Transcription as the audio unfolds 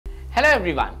Hello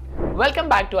everyone, welcome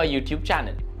back to our YouTube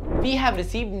channel. We have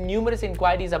received numerous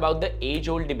inquiries about the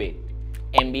age-old debate,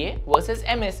 MBA versus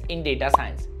MS in data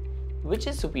science, which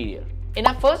is superior. In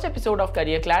our first episode of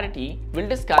Career Clarity, we'll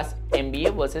discuss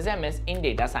MBA versus MS in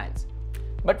data science.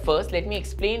 But first, let me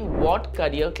explain what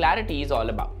Career Clarity is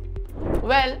all about.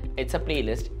 Well, it's a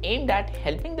playlist aimed at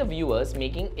helping the viewers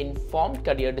making informed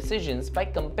career decisions by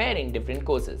comparing different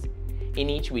courses. In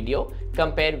each video,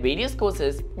 compare various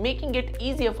courses, making it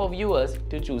easier for viewers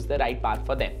to choose the right path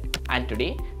for them. And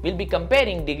today, we'll be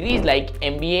comparing degrees like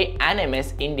MBA and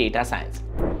MS in data science.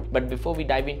 But before we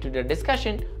dive into the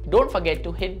discussion, don't forget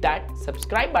to hit that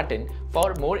subscribe button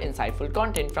for more insightful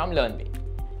content from Learnbay.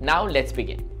 Now let's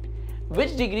begin.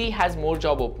 Which degree has more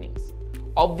job openings?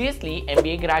 Obviously,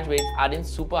 MBA graduates are in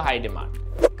super high demand.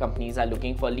 Companies are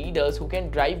looking for leaders who can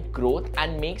drive growth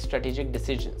and make strategic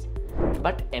decisions.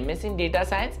 But MS in data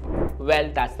science?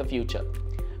 Well, that's the future.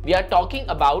 We are talking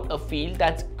about a field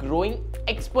that's growing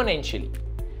exponentially.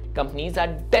 Companies are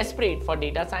desperate for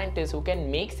data scientists who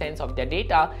can make sense of their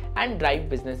data and drive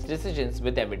business decisions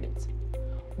with evidence.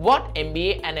 What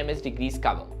MBA and MS degrees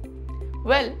cover?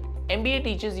 Well, MBA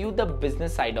teaches you the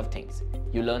business side of things.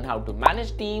 You learn how to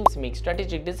manage teams, make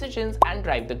strategic decisions, and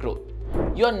drive the growth.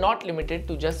 You are not limited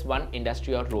to just one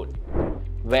industry or role.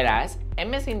 Whereas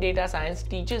MS in data science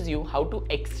teaches you how to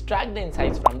extract the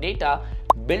insights from data,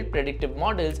 build predictive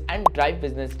models, and drive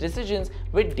business decisions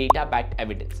with data-backed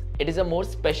evidence. It is a more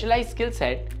specialized skill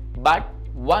set, but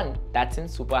one that's in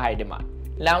super high demand.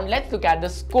 Now let's look at the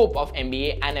scope of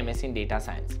MBA and MS in data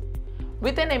science.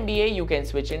 With an MBA, you can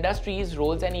switch industries,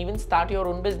 roles, and even start your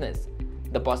own business.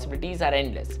 The possibilities are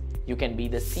endless. You can be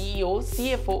the CEO,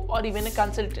 CFO, or even a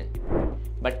consultant.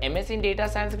 But MS in data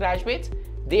science graduates,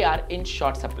 they are in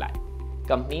short supply.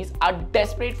 Companies are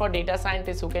desperate for data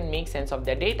scientists who can make sense of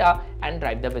their data and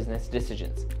drive the business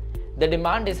decisions. The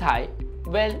demand is high,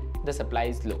 well, the supply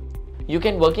is low. You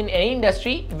can work in any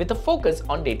industry with a focus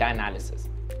on data analysis.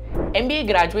 MBA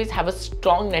graduates have a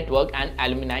strong network and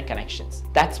alumni connections.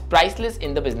 That's priceless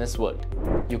in the business world.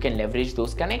 You can leverage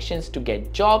those connections to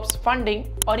get jobs,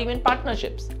 funding, or even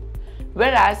partnerships.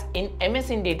 Whereas in MS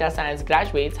in data science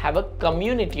graduates have a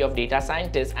community of data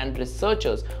scientists and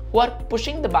researchers who are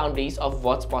pushing the boundaries of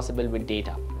what's possible with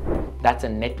data. That's a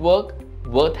network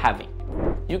worth having.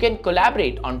 You can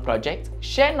collaborate on projects,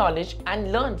 share knowledge,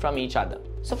 and learn from each other.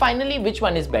 So finally, which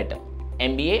one is better,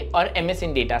 MBA or MS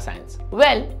in data science?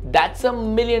 Well, that's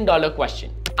 $1 million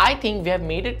question. I think we have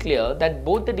made it clear that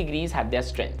both the degrees have their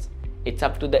strengths. It's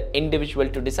up to the individual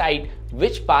to decide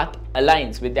which path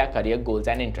aligns with their career goals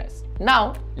and interests.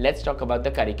 Now, let's talk about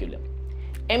the curriculum.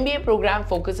 MBA program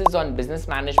focuses on business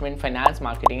management, finance,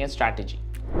 marketing, and strategy.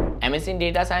 MS in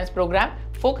data science program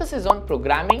focuses on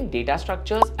programming, data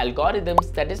structures, algorithms,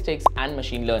 statistics, and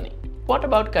machine learning. What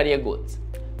about career goals?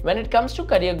 When it comes to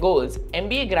career goals,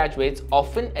 MBA graduates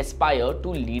often aspire to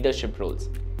leadership roles.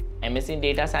 MS in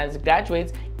data science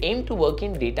graduates aim to work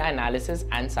in data analysis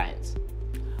and science.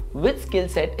 Which skill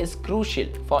set is crucial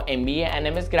for MBA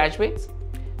and MS graduates?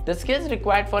 The skills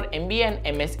required for MBA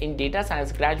and MS in data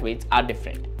science graduates are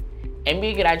different.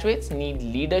 MBA graduates need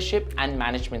leadership and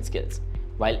management skills,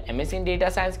 while MS in data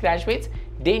science graduates,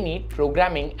 they need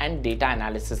programming and data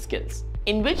analysis skills.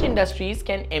 In which industries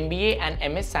can MBA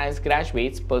and MS science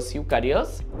graduates pursue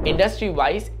careers?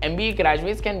 Industry-wise, MBA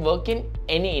graduates can work in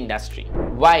any industry,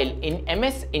 while in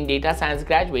MS in data science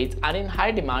graduates are in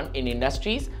high demand in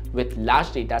industries with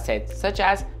large data sets such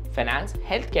as finance,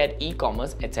 healthcare,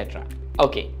 e-commerce, etc.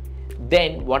 Okay,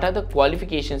 then what are the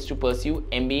qualifications to pursue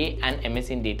MBA and MS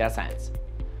in data science?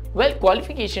 Well,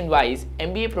 qualification-wise,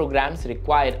 MBA programs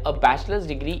require a bachelor's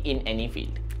degree in any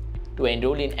field. To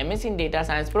enroll in MS in data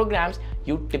science programs,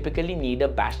 you typically need a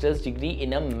bachelor's degree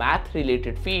in a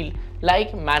math-related field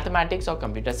like mathematics or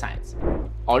computer science.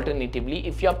 Alternatively,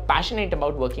 if you're passionate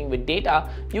about working with data,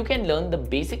 you can learn the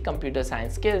basic computer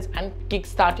science skills and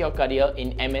kickstart your career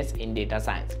in MS in data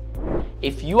science.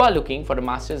 If you are looking for a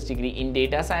master's degree in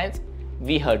data science,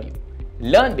 we heard you.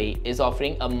 Learnbay is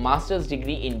offering a master's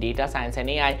degree in data science and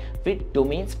AI with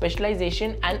domain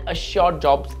specialization and assured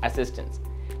jobs assistance.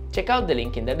 Check out the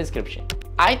link in the description.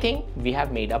 I think we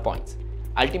have made our points.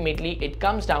 Ultimately, it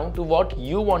comes down to what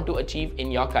you want to achieve in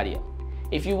your career.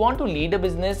 If you want to lead a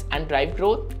business and drive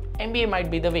growth, MBA might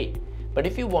be the way. But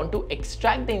if you want to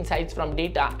extract the insights from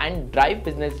data and drive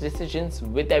business decisions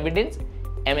with evidence,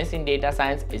 MS in data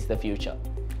science is the future.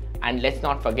 And let's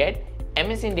not forget,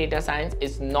 MS in data science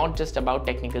is not just about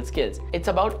technical skills. It's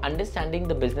about understanding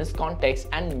the business context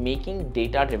and making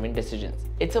data-driven decisions.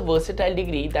 It's a versatile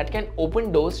degree that can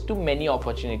open doors to many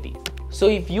opportunities. So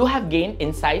if you have gained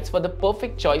insights for the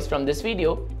perfect choice from this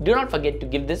video, do not forget to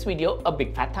give this video a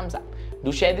big fat thumbs up.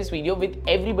 Do share this video with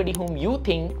everybody whom you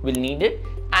think will need it,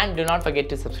 and do not forget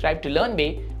to subscribe to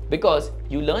Learnbay, because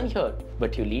you learn here,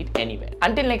 but you lead anywhere.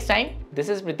 Until next time, this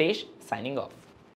is Pritesh signing off.